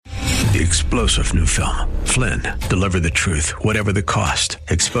The explosive new film, Flynn, deliver the truth, whatever the cost,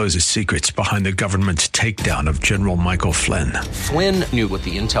 exposes secrets behind the government's takedown of General Michael Flynn. Flynn knew what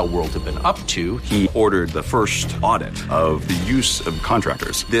the intel world had been up to. He ordered the first audit of the use of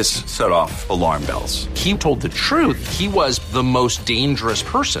contractors. This set off alarm bells. He told the truth. He was the most dangerous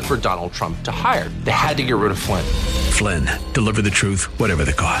person for Donald Trump to hire. They had to get rid of Flynn. Flynn, deliver the truth, whatever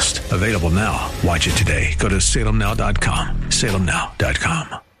the cost. Available now. Watch it today. Go to salemnow.com.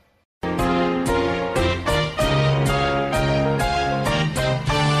 salemnow.com.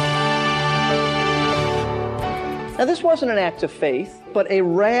 Now, this wasn't an act of faith, but a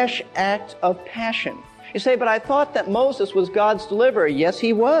rash act of passion. You say, but I thought that Moses was God's deliverer. Yes,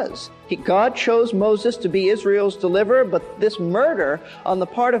 he was. God chose Moses to be Israel's deliverer, but this murder on the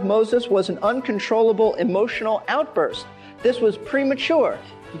part of Moses was an uncontrollable emotional outburst. This was premature.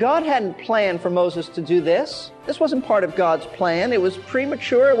 God hadn't planned for Moses to do this. This wasn't part of God's plan. It was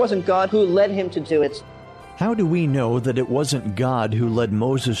premature. It wasn't God who led him to do it. How do we know that it wasn't God who led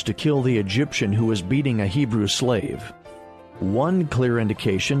Moses to kill the Egyptian who was beating a Hebrew slave? One clear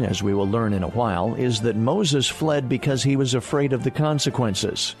indication, as we will learn in a while, is that Moses fled because he was afraid of the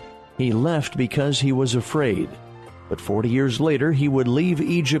consequences. He left because he was afraid. But 40 years later, he would leave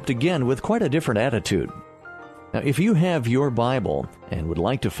Egypt again with quite a different attitude. Now, if you have your Bible and would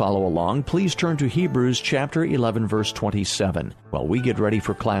like to follow along, please turn to Hebrews chapter 11, verse 27, while we get ready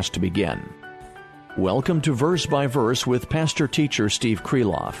for class to begin. Welcome to Verse by Verse with pastor-teacher Steve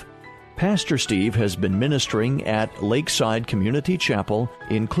Kreloff. Pastor Steve has been ministering at Lakeside Community Chapel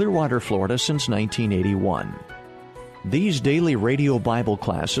in Clearwater, Florida since 1981. These daily radio Bible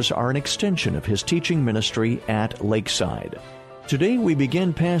classes are an extension of his teaching ministry at Lakeside. Today we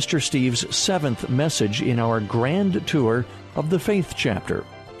begin Pastor Steve's 7th message in our grand tour of the faith chapter,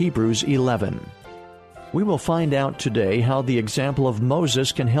 Hebrews 11. We will find out today how the example of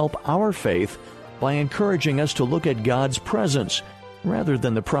Moses can help our faith by encouraging us to look at God's presence rather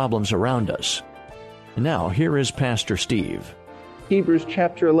than the problems around us. Now, here is Pastor Steve. Hebrews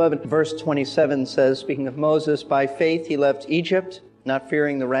chapter 11, verse 27 says, speaking of Moses, by faith he left Egypt, not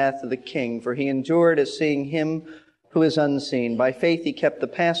fearing the wrath of the king, for he endured as seeing him who is unseen. By faith he kept the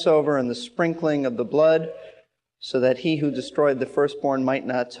Passover and the sprinkling of the blood, so that he who destroyed the firstborn might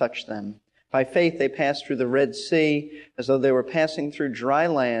not touch them. By faith they passed through the Red Sea as though they were passing through dry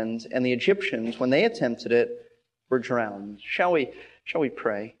land, and the Egyptians, when they attempted it, were drowned. Shall we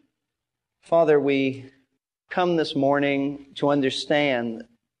pray? Father, we come this morning to understand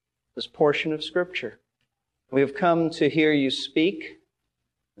this portion of Scripture. We have come to hear you speak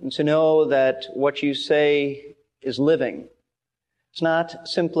and to know that what you say is living. It's not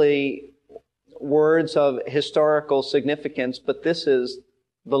simply words of historical significance, but this is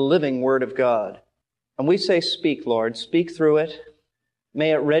the living Word of God. And we say, speak, Lord. Speak through it.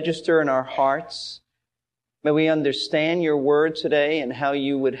 May it register in our hearts. May we understand your Word today and how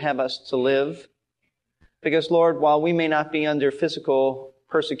you would have us to live. Because, Lord, while we may not be under physical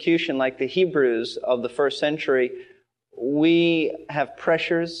persecution like the Hebrews of the first century, we have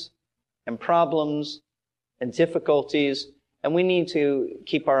pressures and problems and difficulties, and we need to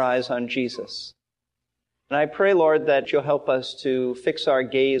keep our eyes on Jesus. And I pray, Lord, that you'll help us to fix our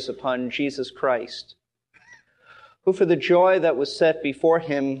gaze upon Jesus Christ, who for the joy that was set before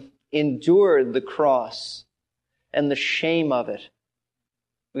him endured the cross and the shame of it,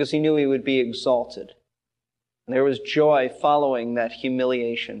 because he knew he would be exalted. And there was joy following that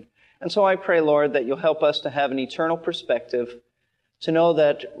humiliation. And so I pray, Lord, that you'll help us to have an eternal perspective, to know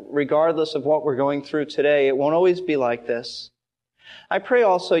that regardless of what we're going through today, it won't always be like this. I pray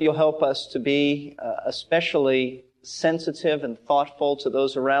also you'll help us to be especially sensitive and thoughtful to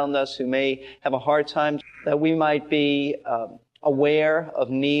those around us who may have a hard time, that we might be aware of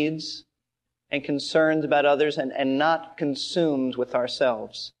needs and concerned about others and not consumed with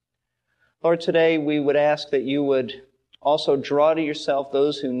ourselves. Lord, today we would ask that you would also draw to yourself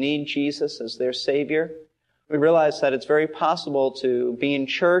those who need Jesus as their Savior. We realize that it's very possible to be in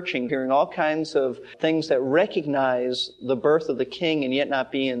church and hearing all kinds of things that recognize the birth of the King and yet not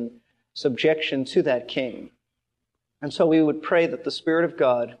be in subjection to that King. And so we would pray that the Spirit of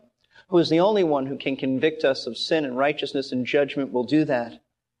God, who is the only one who can convict us of sin and righteousness and judgment, will do that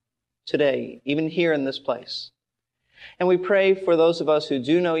today, even here in this place. And we pray for those of us who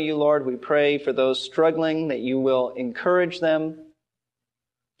do know you, Lord. We pray for those struggling that you will encourage them.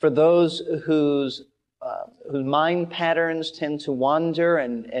 For those whose mind patterns tend to wander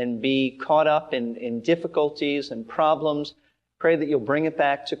and be caught up in difficulties and problems, pray that you'll bring it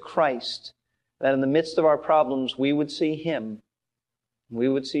back to Christ, that in the midst of our problems we would see him, we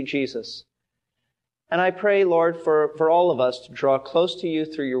would see Jesus. And I pray, Lord, for all of us to draw close to you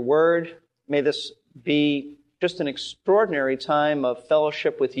through your word. May this be just an extraordinary time of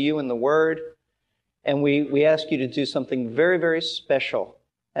fellowship with you and the word. And we ask you to do something very, very special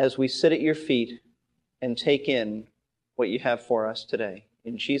as we sit at your feet and take in what you have for us today.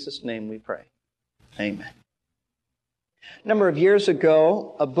 In Jesus' name we pray. Amen. A number of years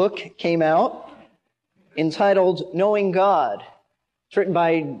ago, a book came out entitled Knowing God. It's written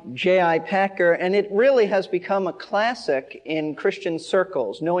by J.I. Packer, and it really has become a classic in Christian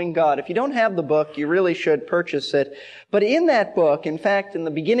circles, Knowing God. If you don't have the book, you really should purchase it. But in that book, in fact, in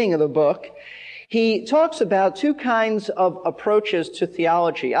the beginning of the book, he talks about two kinds of approaches to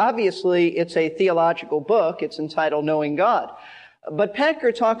theology. Obviously, it's a theological book. It's entitled Knowing God. But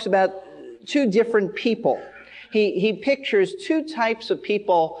Packer talks about two different people. He pictures two types of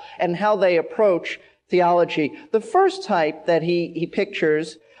people and how they approach theology. The first type that he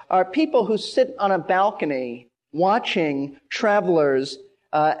pictures are people who sit on a balcony watching travelers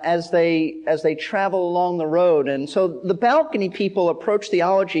as they travel along the road. And so the balcony people approach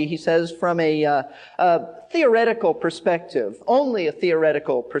theology, he says, from a theoretical perspective, only a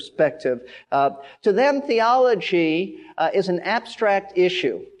theoretical perspective. To them, theology is an abstract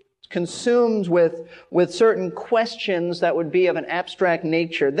issue, consumed with certain questions that would be of an abstract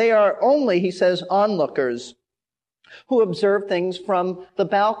nature. They are only, he says, onlookers who observe things from the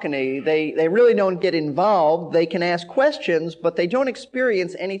balcony. They really don't get involved. They can ask questions, but they don't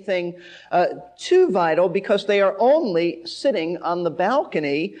experience anything too vital because they are only sitting on the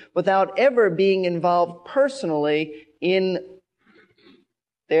balcony without ever being involved personally in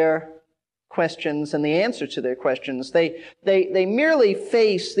their questions and the answer to their questions. They merely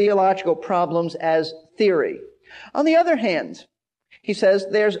face theological problems as theory. On the other hand, he says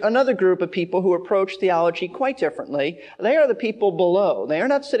there's another group of people who approach theology quite differently. They are the people below. They are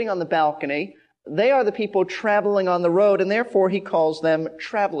not sitting on the balcony. They are the people traveling on the road, and therefore he calls them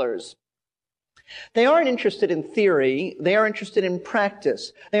travelers. They aren't interested in theory. They are interested in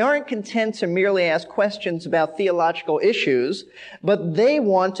practice. They aren't content to merely ask questions about theological issues, but they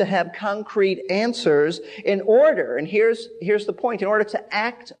want to have concrete answers in order, and here's the point, in order to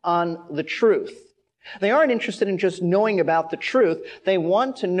act on the truth. They aren't interested in just knowing about the truth. They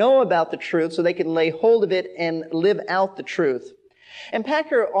want to know about the truth so they can lay hold of it and live out the truth. And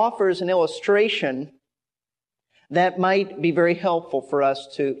Packer offers an illustration that might be very helpful for us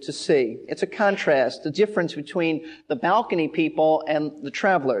to see. It's a contrast, the difference between the balcony people and the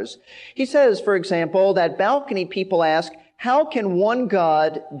travelers. He says, for example, that balcony people ask, how can one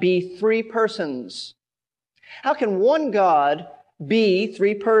God be three persons? How can one God be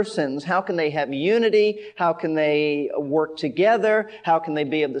three persons? How can they have unity? How can they work together? How can they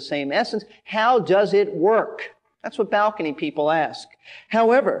be of the same essence? How does it work? That's what balcony people ask.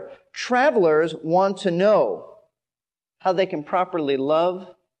 However, travelers want to know how they can properly love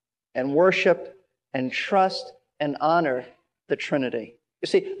and worship and trust and honor the Trinity. You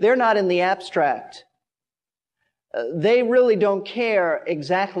see, they're not in the abstract. They really don't care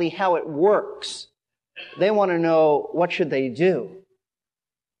exactly how it works. They want to know, what should they do?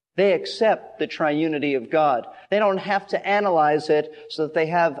 They accept the triunity of God. They don't have to analyze it so that they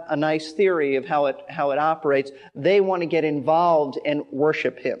have a nice theory of how it operates. They want to get involved and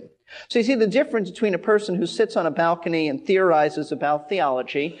worship Him. So you see the difference between a person who sits on a balcony and theorizes about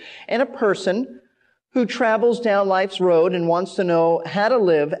theology and a person who travels down life's road and wants to know how to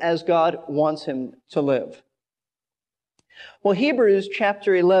live as God wants him to live. Well, Hebrews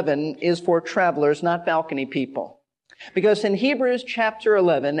chapter 11 is for travelers, not balcony people. Because in Hebrews chapter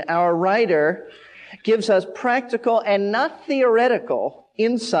 11, our writer gives us practical and not theoretical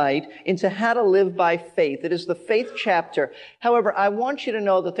insight into how to live by faith. It is the faith chapter. However, I want you to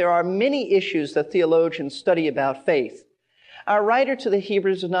know that there are many issues that theologians study about faith. Our writer to the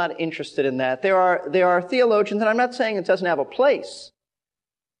Hebrews is not interested in that. There are theologians, and I'm not saying it doesn't have a place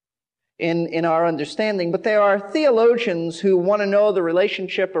in our understanding, but there are theologians who want to know the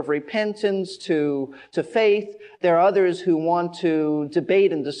relationship of repentance to faith. There are others who want to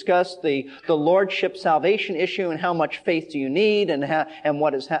debate and discuss the lordship salvation issue and how much faith do you need and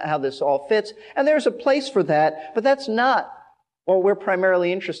how this all fits. And there's a place for that, but that's not what we're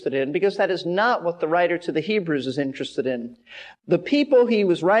primarily interested in, because that is not what the writer to the Hebrews is interested in. The people he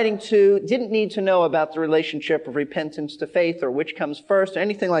was writing to didn't need to know about the relationship of repentance to faith or which comes first or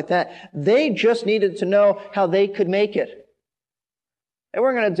anything like that. They just needed to know how they could make it. They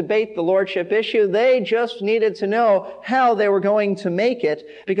weren't going to debate the lordship issue. They just needed to know how they were going to make it,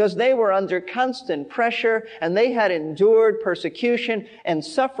 because they were under constant pressure and they had endured persecution and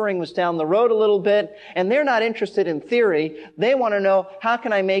suffering was down the road a little bit, and they're not interested in theory. They want to know, how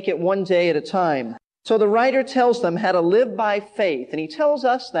can I make it one day at a time? So the writer tells them how to live by faith, and he tells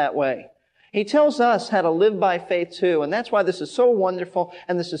us that way. He tells us how to live by faith too, and that's why this is so wonderful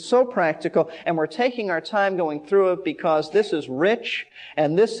and this is so practical, and we're taking our time going through it because this is rich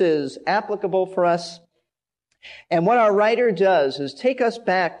and this is applicable for us. And what our writer does is take us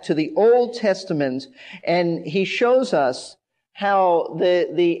back to the Old Testament, and he shows us how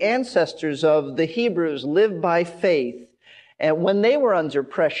the ancestors of the Hebrews lived by faith. And when they were under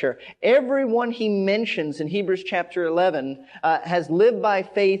pressure, everyone he mentions in Hebrews chapter 11 has lived by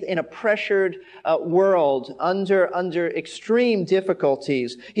faith in a pressured world under extreme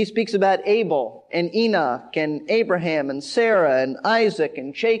difficulties. He speaks about Abel and Enoch and Abraham and Sarah and Isaac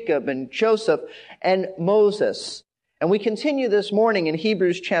and Jacob and Joseph and Moses. And we continue this morning in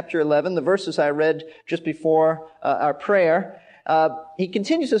Hebrews chapter 11, the verses I read just before our prayer. He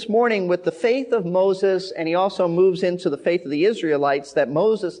continues this morning with the faith of Moses, and he also moves into the faith of the Israelites that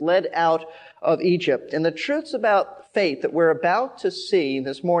Moses led out of Egypt. And the truths about faith that we're about to see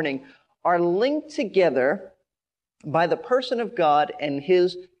this morning are linked together by the person of God and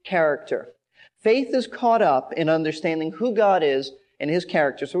his character. Faith is caught up in understanding who God is and his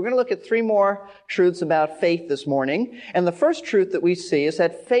character. So we're going to look at three more truths about faith this morning. And the first truth that we see is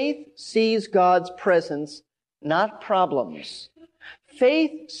that faith sees God's presence, not problems.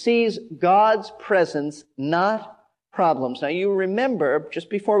 Faith sees God's presence, not problems. Now you remember, just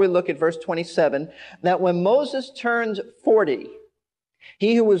before we look at verse 27, that when Moses turned 40,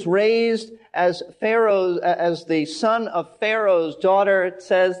 he who was raised as the son of Pharaoh's daughter, it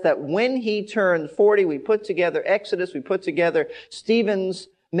says that when he turned 40, we put together Exodus, we put together Stephen's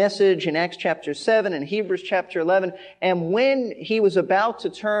message in Acts chapter 7 and Hebrews chapter 11, and when he was about to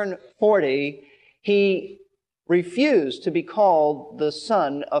turn 40, he refused to be called the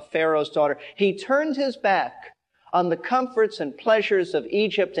son of Pharaoh's daughter. He turned his back on the comforts and pleasures of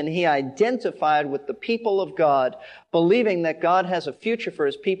Egypt, and he identified with the people of God, believing that God has a future for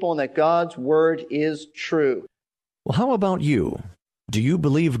his people and that God's word is true. Well, how about you? Do you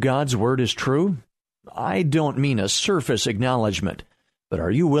believe God's word is true? I don't mean a surface acknowledgement, but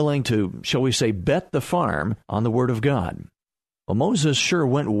are you willing to, shall we say, bet the farm on the word of God? Well, Moses sure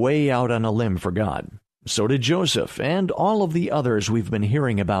went way out on a limb for God. So did Joseph and all of the others we've been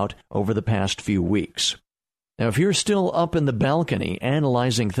hearing about over the past few weeks. Now, if you're still up in the balcony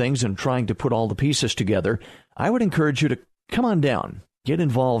analyzing things and trying to put all the pieces together, I would encourage you to come on down, get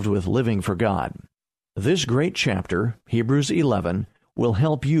involved with living for God. This great chapter, Hebrews 11, will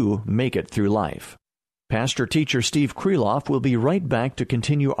help you make it through life. Pastor-teacher Steve Kreloff will be right back to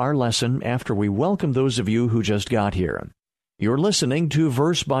continue our lesson after we welcome those of you who just got here. You're listening to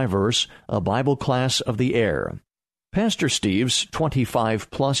Verse by Verse, a Bible class of the air. Pastor Steve's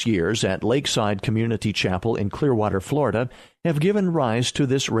 25-plus years at Lakeside Community Chapel in Clearwater, Florida, have given rise to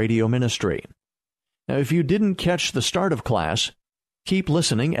this radio ministry. Now, if you didn't catch the start of class, keep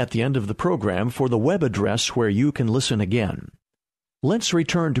listening at the end of the program for the web address where you can listen again. Let's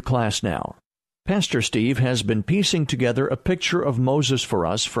return to class now. Pastor Steve has been piecing together a picture of Moses for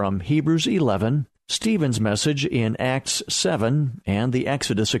us from Hebrews 11, Stephen's message in Acts 7, and the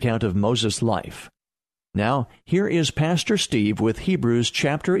Exodus account of Moses' life. Now, here is Pastor Steve with Hebrews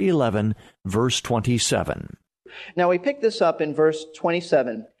chapter 11, verse 27. Now we pick this up in verse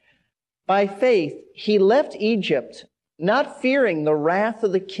 27. By faith he left Egypt, not fearing the wrath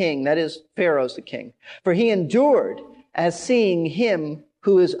of the king, that is, Pharaoh's the king, for he endured as seeing him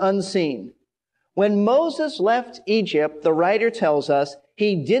who is unseen. When Moses left Egypt, the writer tells us,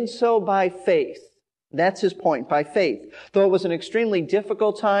 he did so by faith. That's his point, by faith. Though it was an extremely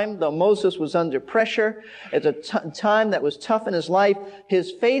difficult time, though Moses was under pressure, it's a time that was tough in his life,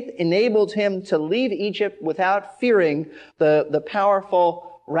 his faith enabled him to leave Egypt without fearing the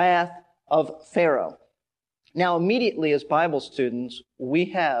powerful wrath of Pharaoh. Now, immediately as Bible students, we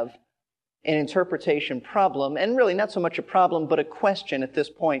have an interpretation problem, and really not so much a problem, but a question at this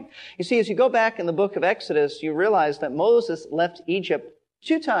point. You see, as you go back in the book of Exodus, you realize that Moses left Egypt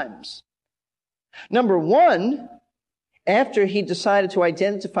 2 times. Number 1, after he decided to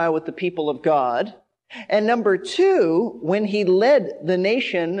identify with the people of God, and number 2, when he led the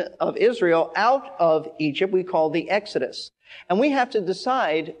nation of Israel out of Egypt, we call the Exodus. And we have to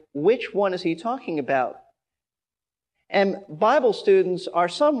decide which one is he talking about. And Bible students are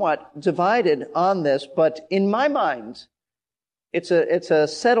somewhat divided on this, but in my mind, it's a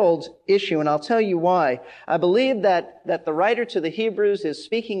settled issue, and I'll tell you why. I believe that the writer to the Hebrews is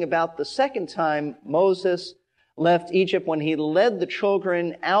speaking about the second time Moses left Egypt, when he led the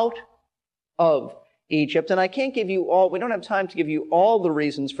children out of Egypt. And I can't give you all, we don't have time to give you all the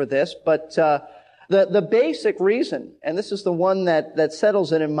reasons for this, but the basic reason, and this is the one that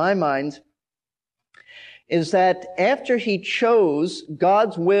settles it in my mind, is that after he chose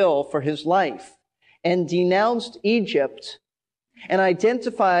God's will for his life and denounced Egypt and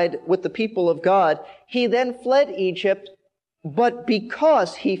identified with the people of God, he then fled Egypt, but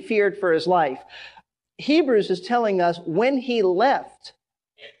because he feared for his life. Hebrews is telling us when he left,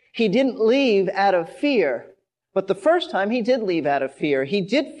 he didn't leave out of fear, but the first time he did leave out of fear. He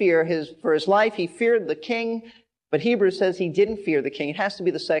did fear for his life. He feared the king, but Hebrews says he didn't fear the king. It has to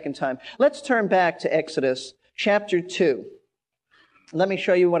be the second time. Let's turn back to Exodus chapter 2. Let me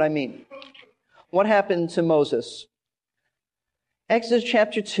show you what I mean. What happened to Moses? Exodus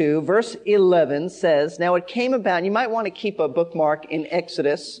chapter 2, verse 11 says, now it came about, and you might want to keep a bookmark in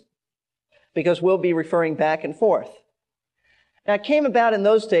Exodus, because we'll be referring back and forth. Now it came about in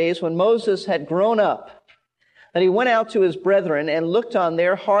those days when Moses had grown up, that he went out to his brethren and looked on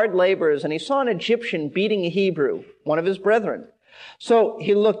their hard labors, and he saw an Egyptian beating a Hebrew, one of his brethren. So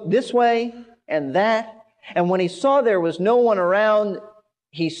he looked this way and that, and when he saw there was no one around,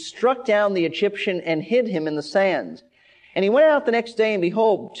 he struck down the Egyptian and hid him in the sand. And he went out the next day, and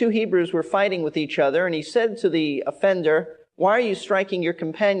behold, 2 Hebrews were fighting with each other, and he said to the offender, why are you striking your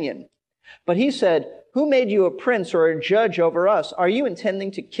companion? But he said, who made you a prince or a judge over us? Are you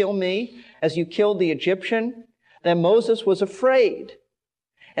intending to kill me as you killed the Egyptian? Then Moses was afraid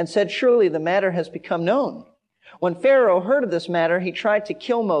and said, surely the matter has become known. When Pharaoh heard of this matter, he tried to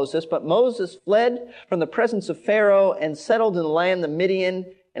kill Moses, but Moses fled from the presence of Pharaoh and settled in the land of Midian,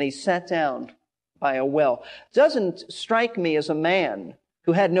 and he sat down by a well. Doesn't strike me as a man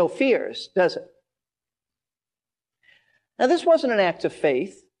who had no fears, does it? Now, this wasn't an act of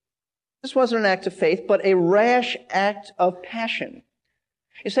faith. This wasn't an act of faith, but a rash act of passion.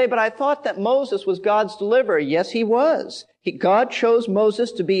 You say, but I thought that Moses was God's deliverer. Yes, he was. God chose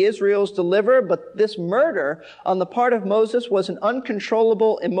Moses to be Israel's deliverer, but this murder on the part of Moses was an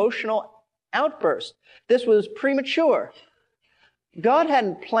uncontrollable emotional outburst. This was premature. God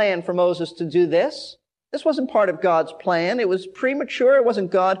hadn't planned for Moses to do this. This wasn't part of God's plan. It was premature. It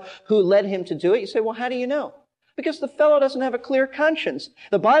wasn't God who led him to do it. You say, well, how do you know? Because the fellow doesn't have a clear conscience.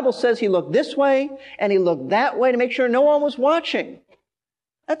 The Bible says he looked this way and he looked that way to make sure no one was watching.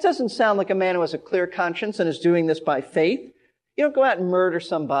 That doesn't sound like a man who has a clear conscience and is doing this by faith. You don't go out and murder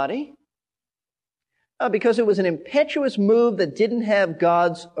somebody. Because it was an impetuous move that didn't have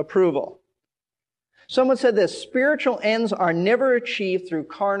God's approval. Someone said this, spiritual ends are never achieved through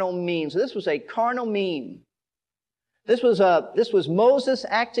carnal means. This was a carnal mean. This was Moses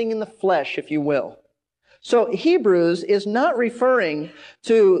acting in the flesh, if you will. So Hebrews is not referring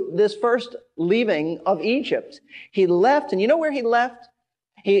to this first leaving of Egypt. He left, and you know where he left?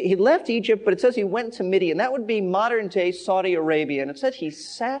 He left Egypt, but it says he went to Midian. That would be modern-day Saudi Arabia. And it says he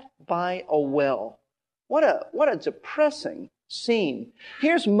sat by a well. What a depressing scene.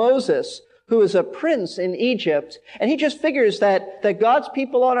 Here's Moses, who is a prince in Egypt, and he just figures that God's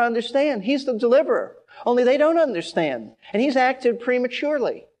people ought to understand. He's the deliverer. Only they don't understand. And he's acted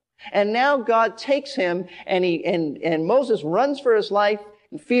prematurely. And now God takes him, and Moses runs for his life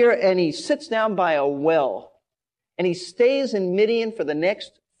in fear, and he sits down by a well. And he stays in Midian for the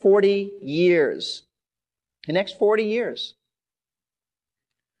next 40 years. The next 40 years.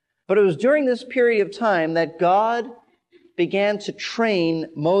 But it was during this period of time that God began to train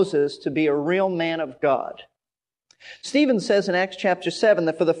Moses to be a real man of God. Stephen says in Acts chapter 7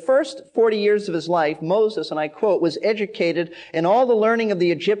 that for the first 40 years of his life, Moses, and I quote, was educated in all the learning of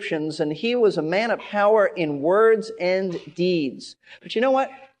the Egyptians, and he was a man of power in words and deeds. But you know what?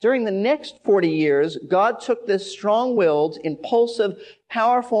 During the next 40 years, God took this strong-willed, impulsive,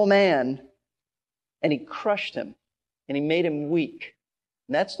 powerful man, and he crushed him, and he made him weak.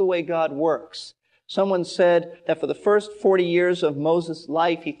 And that's the way God works. Someone said that for the first 40 years of Moses'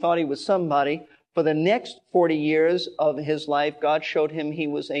 life, he thought he was somebody. For the next 40 years of his life, God showed him he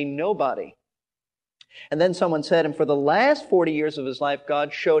was a nobody. And then someone said, and for the last 40 years of his life,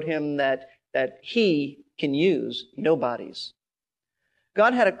 God showed him that he can use nobodies.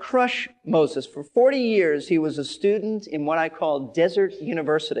 God had to crush Moses. For 40 years, he was a student in what I call Desert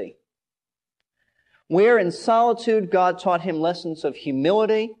University, where in solitude, God taught him lessons of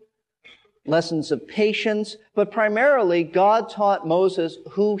humility, lessons of patience, but primarily God taught Moses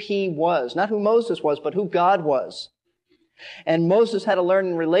who he was. Not who Moses was, but who God was. And Moses had to learn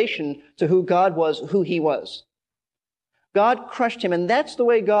in relation to who God was, who he was. God crushed him, and that's the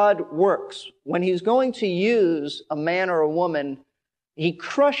way God works. When he's going to use a man or a woman, he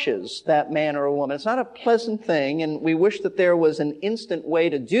crushes that man or a woman. It's not a pleasant thing, and we wish that there was an instant way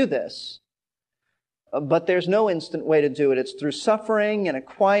to do this. But there's no instant way to do it. It's through suffering and a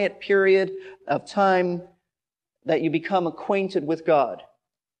quiet period of time that you become acquainted with God.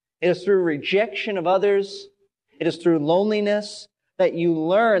 It is through rejection of others. It is through loneliness that you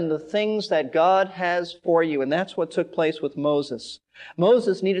learn the things that God has for you. And that's what took place with Moses.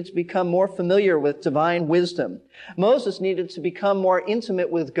 Moses needed to become more familiar with divine wisdom. Moses needed to become more intimate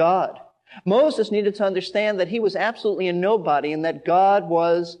with God. Moses needed to understand that he was absolutely a nobody and that God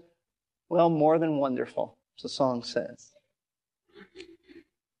was, well, more than wonderful, as the song says.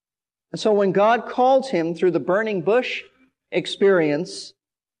 And so when God called him through the burning bush experience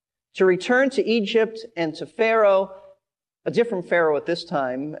to return to Egypt and to Pharaoh, a different Pharaoh at this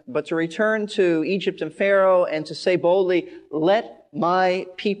time, but to return to Egypt and Pharaoh and to say boldly, "Let my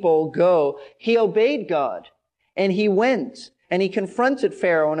people go," he obeyed God, and he went, and he confronted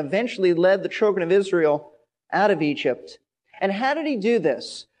Pharaoh and eventually led the children of Israel out of Egypt. And how did he do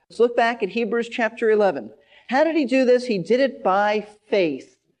this? Let's look back at Hebrews chapter 11. How did he do this? He did it by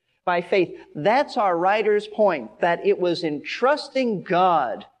faith. By faith. That's our writer's point, that it was in trusting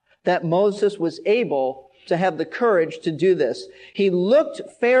God that Moses was able to have the courage to do this. He looked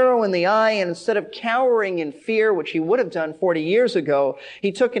Pharaoh in the eye, and instead of cowering in fear, which he would have done 40 years ago,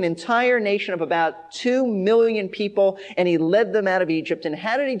 he took an entire nation of about 2 million people, and he led them out of Egypt. And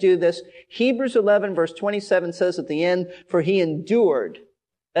how did he do this? Hebrews 11 verse 27 says at the end, "For he endured,"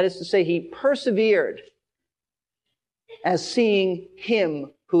 that is to say, he persevered, "as seeing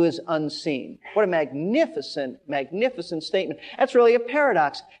him who is unseen." What a magnificent, magnificent statement. That's really a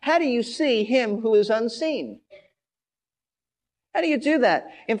paradox. How do you see him who is unseen? How do you do that?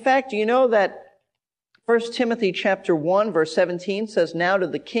 In fact, do you know that 1 Timothy chapter 1 verse 17 says, "Now to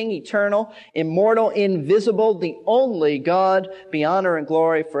the King eternal, immortal, invisible, the only God, be honor and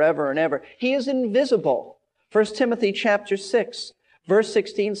glory forever and ever." He is invisible. 1 Timothy chapter 6 verse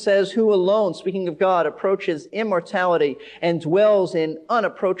 16 says, "Who alone," speaking of God, "approaches immortality and dwells in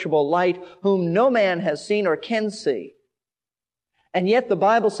unapproachable light, whom no man has seen or can see." And yet the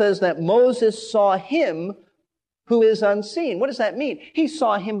Bible says that Moses saw him who is unseen. What does that mean? He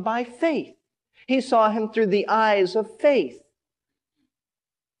saw him by faith. He saw him through the eyes of faith.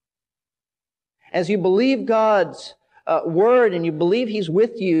 As you believe God's word and you believe he's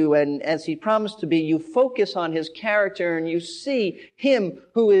with you, and as he promised to be, you focus on his character and you see him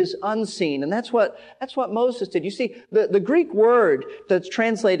who is unseen. And that's what Moses did. You see, the Greek word that's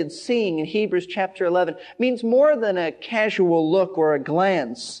translated seeing in Hebrews chapter 11 means more than a casual look or a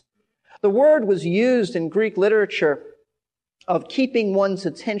glance. The word was used in Greek literature of keeping one's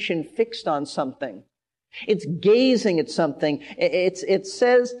attention fixed on something. It's gazing at something. It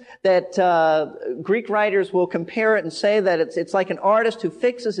says that Greek writers will compare it and say that it's like an artist who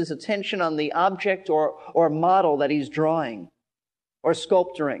fixes his attention on the object or model that he's drawing or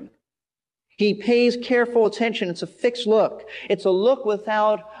sculpturing. He pays careful attention. It's a fixed look. It's a look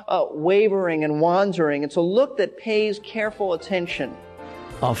without wavering and wandering. It's a look that pays careful attention.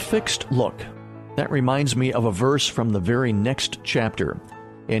 A fixed look. That reminds me of a verse from the very next chapter.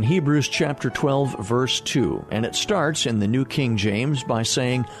 In Hebrews chapter 12, verse 2, and it starts in the New King James by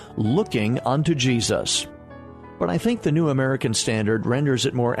saying, "looking unto Jesus." But I think the New American Standard renders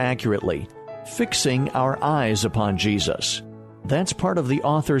it more accurately, "fixing our eyes upon Jesus." That's part of the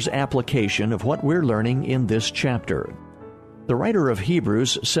author's application of what we're learning in this chapter. The writer of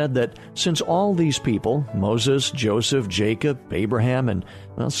Hebrews said that since all these people, Moses, Joseph, Jacob, Abraham, and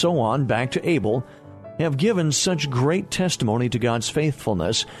so on, back to Abel, have given such great testimony to God's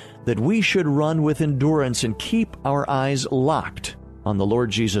faithfulness, that we should run with endurance and keep our eyes locked on the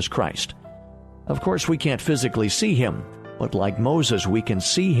Lord Jesus Christ. Of course, we can't physically see him, but like Moses, we can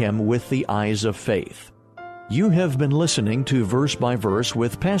see him with the eyes of faith. You have been listening to Verse by Verse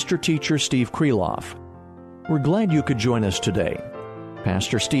with pastor-teacher Steve Kreloff. We're glad you could join us today.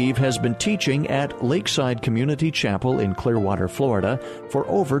 Pastor Steve has been teaching at Lakeside Community Chapel in Clearwater, Florida, for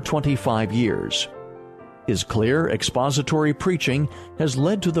over 25 years. His clear, expository preaching has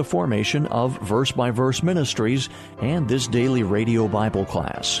led to the formation of Verse by Verse Ministries and this daily radio Bible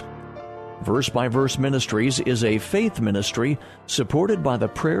class. Verse by Verse Ministries is a faith ministry supported by the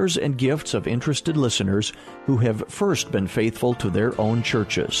prayers and gifts of interested listeners who have first been faithful to their own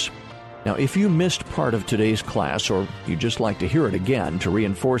churches. Now, if you missed part of today's class, or you'd just like to hear it again to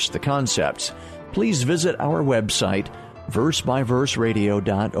reinforce the concepts, please visit our website,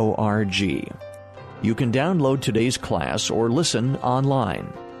 versebyverseradio.org. You can download today's class or listen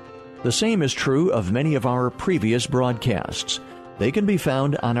online. The same is true of many of our previous broadcasts. They can be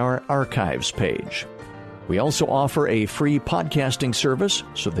found on our archives page. We also offer a free podcasting service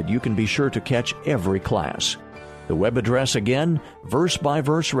so that you can be sure to catch every class. The web address again,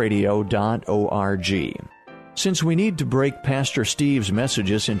 versebyverseradio.org. Since we need to break Pastor Steve's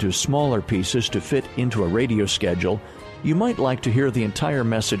messages into smaller pieces to fit into a radio schedule, you might like to hear the entire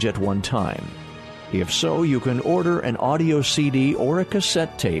message at one time. If so, you can order an audio CD or a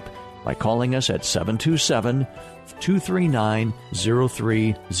cassette tape by calling us at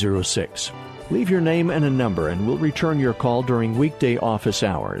 727-239-0306. Leave your name and a number, and we'll return your call during weekday office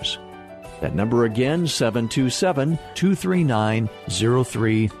hours. That number again,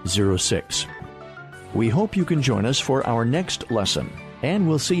 727-239-0306. We hope you can join us for our next lesson, and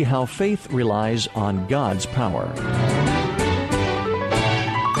we'll see how faith relies on God's power.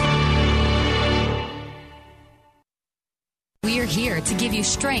 We're here to give you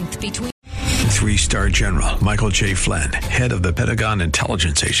strength between... 3-star General Michael J. Flynn, head of the Pentagon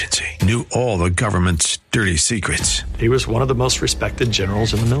Intelligence Agency, knew all the government's dirty secrets. He was one of the most respected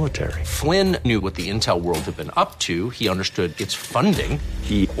generals in the military. Flynn knew what the intel world had been up to. He understood its funding.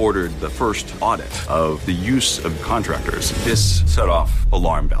 He ordered the first audit of the use of contractors. This set off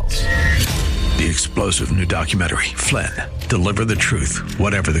alarm bells. The explosive new documentary, Flynn, Deliver the Truth,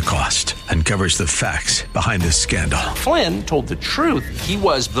 Whatever the Cost, uncovers the facts behind this scandal. Flynn told the truth. He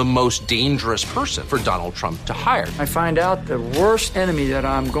was the most dangerous person for Donald Trump to hire. I find out the worst enemy that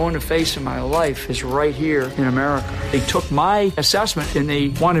I'm going to face in my life is right here in America. They took my assessment and they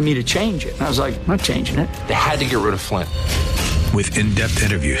wanted me to change it. And I was like, I'm not changing it. They had to get rid of Flynn. With in-depth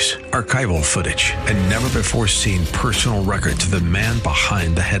interviews, archival footage, and never-before-seen personal records of the man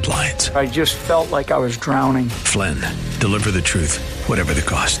behind the headlines. I just felt like I was drowning. Flynn, Deliver the Truth, Whatever the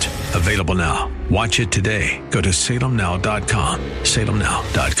Cost. Available now. Watch it today. Go to salemnow.com.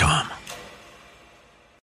 salemnow.com.